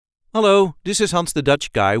Hello, this is Hans the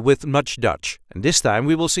Dutch guy with Much Dutch, and this time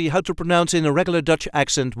we will see how to pronounce in a regular Dutch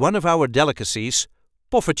accent one of our delicacies,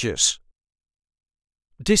 poffertjes.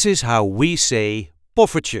 This is how we say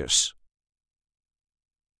poffertjes.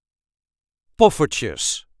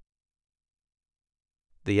 Poffertjes.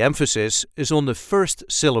 The emphasis is on the first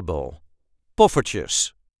syllable,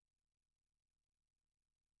 poffertjes.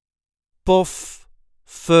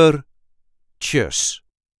 Pof-FER-TJES.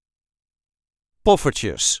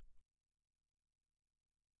 Poffertjes.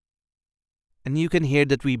 And you can hear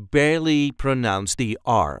that we barely pronounce the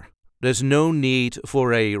R. There's no need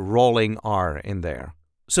for a rolling R in there.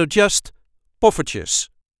 So just poffertjes.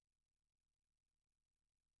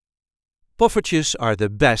 Poffertjes are the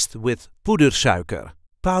best with poedersuiker,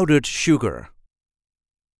 powdered sugar.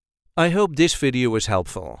 I hope this video was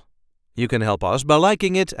helpful. You can help us by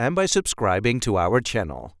liking it and by subscribing to our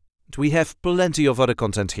channel. We have plenty of other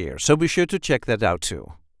content here, so be sure to check that out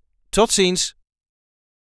too. Tot ziens!